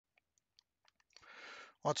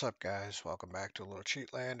What's up, guys? Welcome back to Little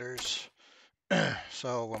Cheatlanders.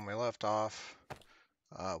 So when we left off,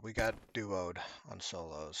 we got duoed on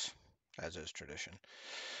solos, as is tradition.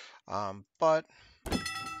 But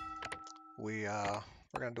we're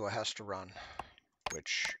gonna do a Hesta run,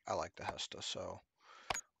 which I like the Hesta. So,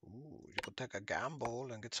 you could take a gamble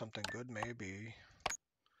and get something good, maybe,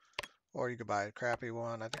 or you could buy a crappy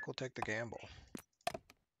one. I think we'll take the gamble.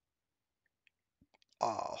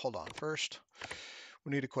 Hold on. First,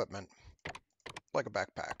 we need equipment, like a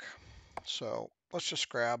backpack. So let's just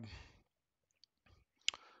grab.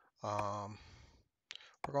 We're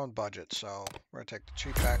going budget, so we're going to take the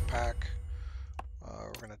cheap backpack.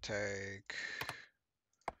 We're going to take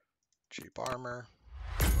cheap armor.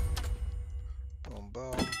 Boom,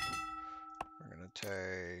 boom. We're going to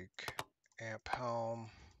take amp helm.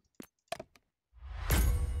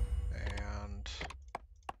 And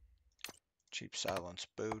cheap silence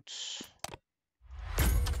boots.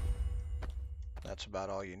 That's about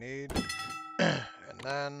all you need. And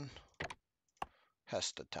then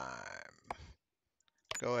Hesta time.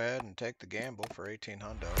 Go ahead and take the gamble for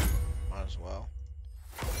 1800. Might as well.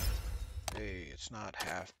 Hey, it's not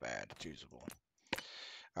half bad. It's usable.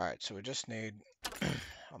 Alright, so we just need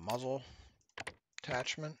a muzzle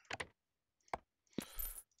attachment.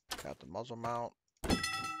 Got the muzzle mount.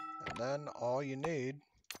 And then all you need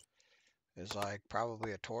is like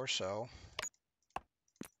probably a torso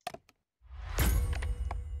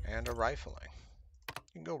and a rifling.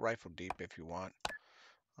 You can go rifle deep if you want.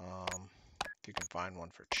 If you can find one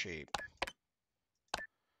for cheap.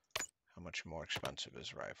 How much more expensive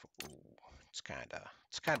is rifle? Ooh, it's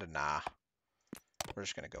kinda nah. We're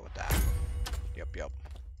just gonna go with that. Yep.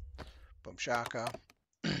 Boom shaka.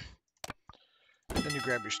 Then you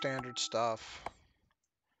grab your standard stuff.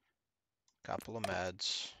 Couple of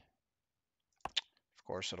meds. Of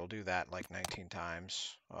course, it'll do that like 19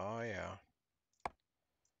 times. Oh yeah.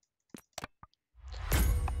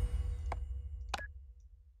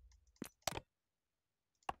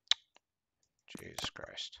 Jesus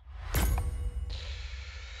Christ.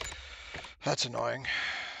 That's annoying.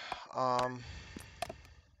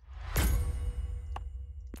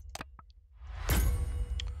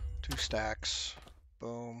 2 stacks.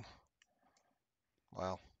 Boom.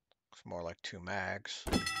 Well, it's more like 2 mags.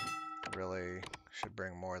 Really should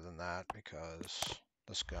bring more than that because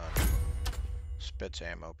this gun spits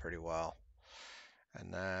ammo pretty well.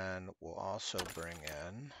 And then we'll also bring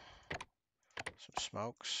in some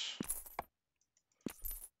smokes.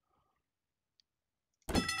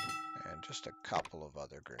 And just a couple of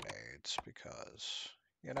other grenades because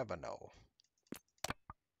you never know.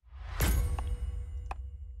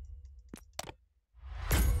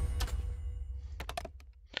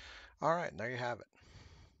 All right, there you have it.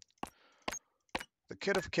 The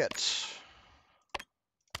kit of kits.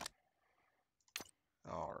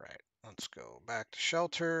 All right, let's go back to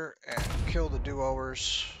shelter and kill the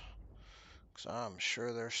do-overs because I'm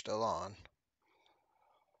sure they're still on.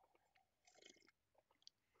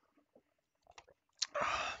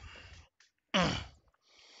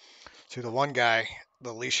 To the one guy,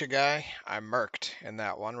 the Leisha guy, I murked in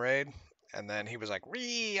that one raid, and then he was like,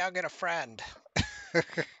 "Ree, I'll get a friend,"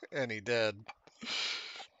 and he did.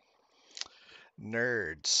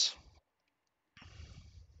 Nerds.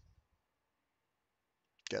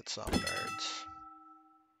 Get some nerds.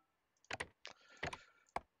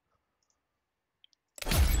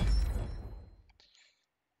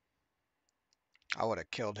 I would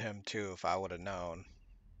have killed him too if I would have known.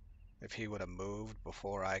 If he would have moved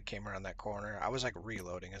before I came around that corner. I was like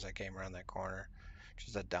reloading as I came around that corner. Which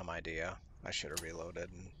is a dumb idea. I should have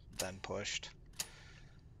reloaded and then pushed.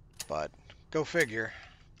 But go figure.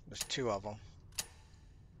 There's 2 of them.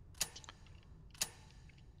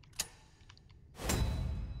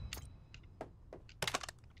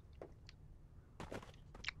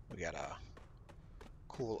 We got a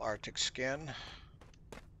cool Arctic skin.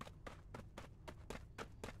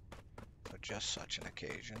 For just such an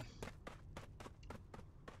occasion.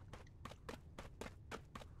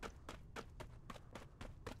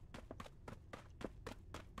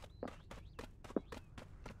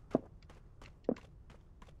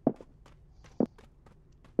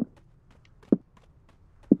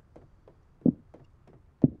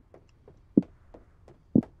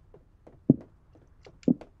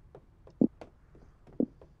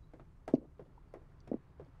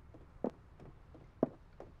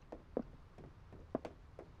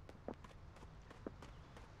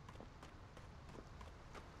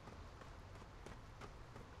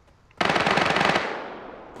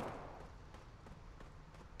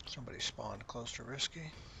 Somebody spawned close to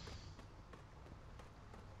Risky.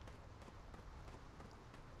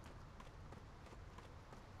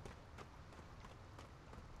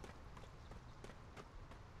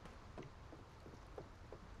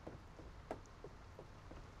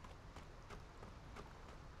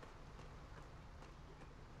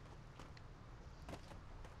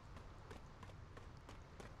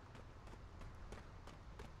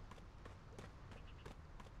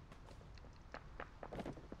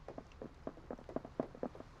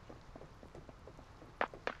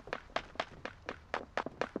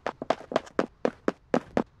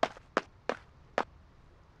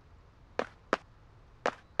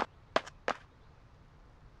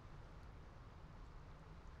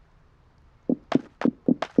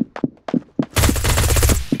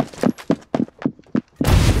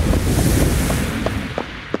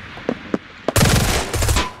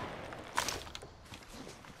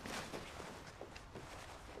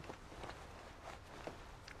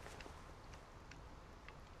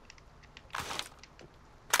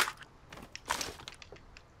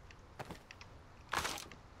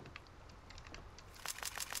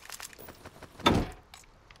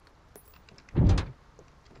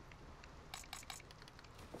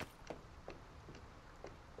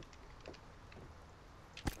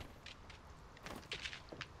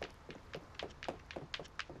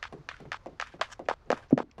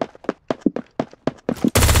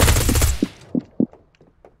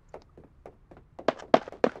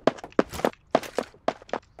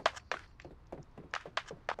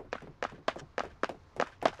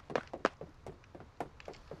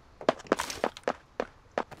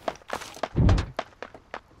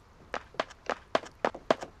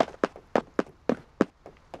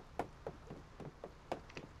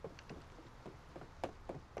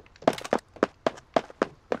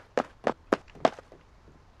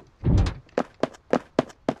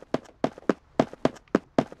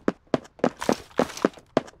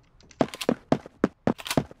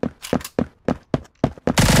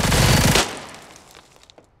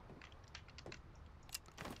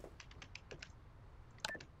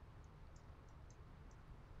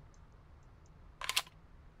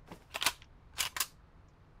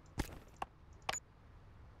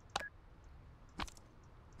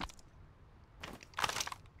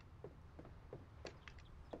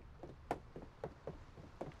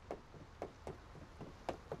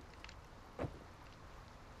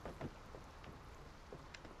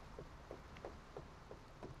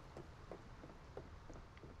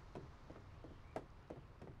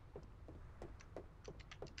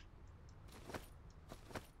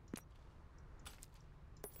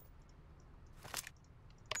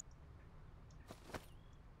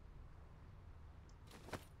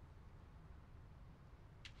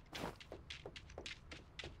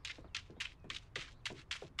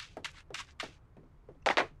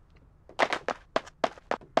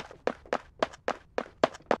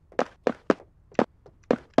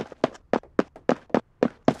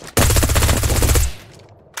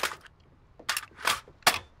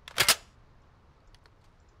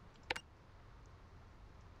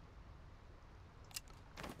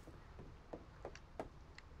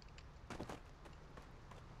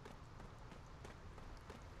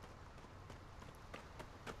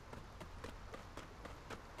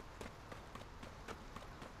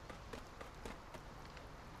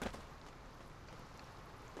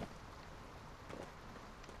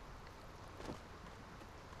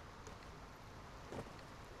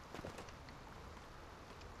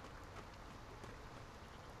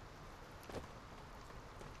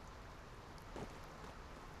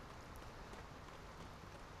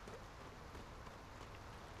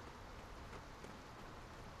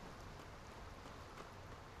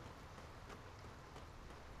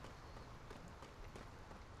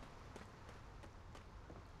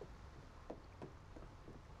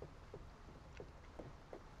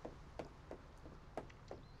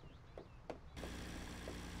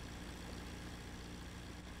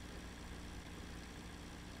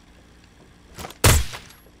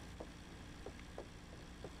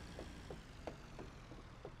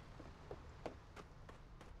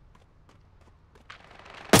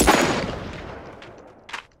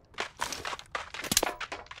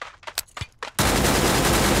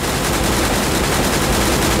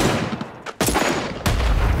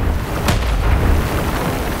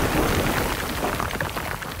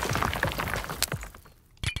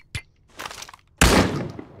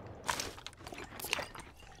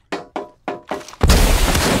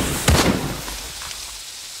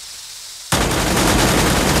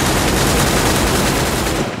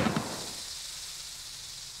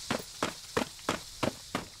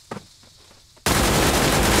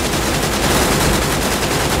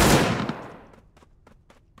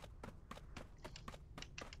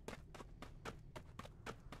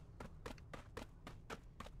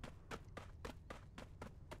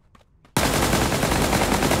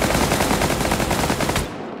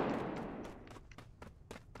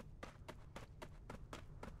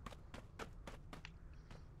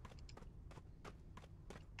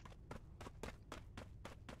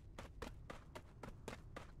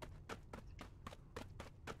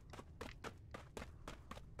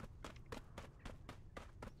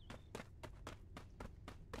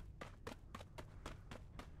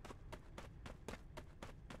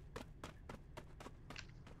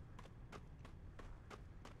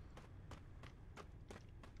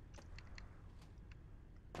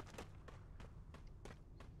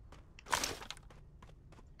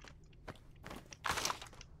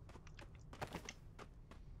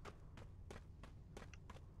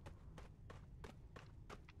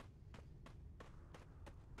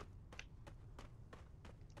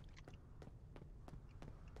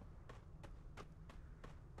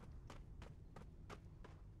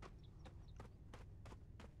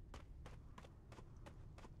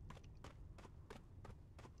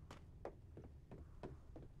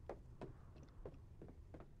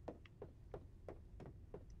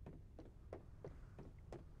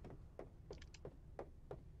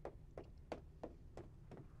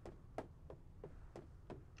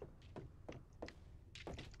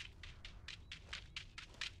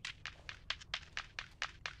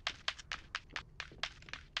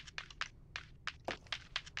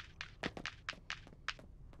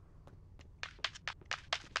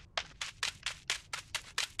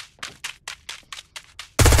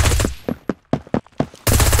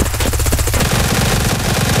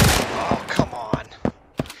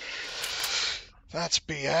 That's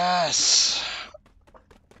BS.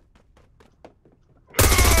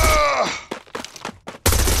 Ugh.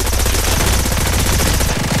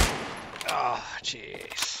 Oh,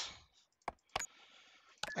 jeez.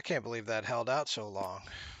 I can't believe that held out so long.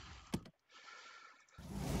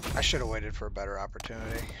 I should have waited for a better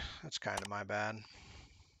opportunity. That's kind of my bad.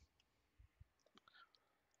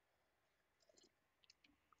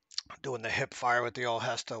 Doing the hip fire with the old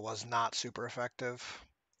Hesta was not super effective.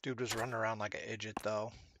 Dude was running around like an idiot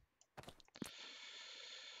though.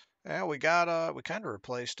 Yeah, we got we kind of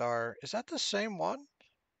replaced our, is that the same one?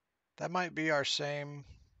 That might be our same.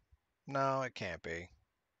 No, it can't be.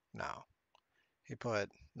 No. He put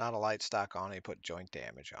not a light stock on, he put joint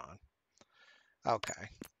damage on. Okay.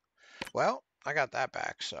 Well, I got that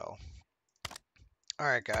back, so.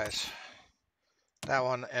 Alright, guys. That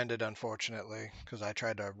one ended unfortunately, because I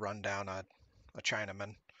tried to run down a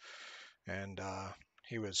Chinaman, and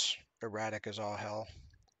he was erratic as all hell.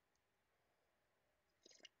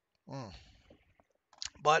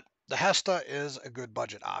 But the Hesta is a good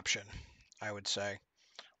budget option, I would say.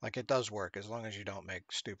 Like, it does work as long as you don't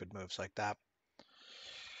make stupid moves like that.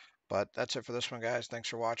 But that's it for this one, guys. Thanks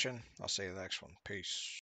for watching. I'll see you in the next one. Peace.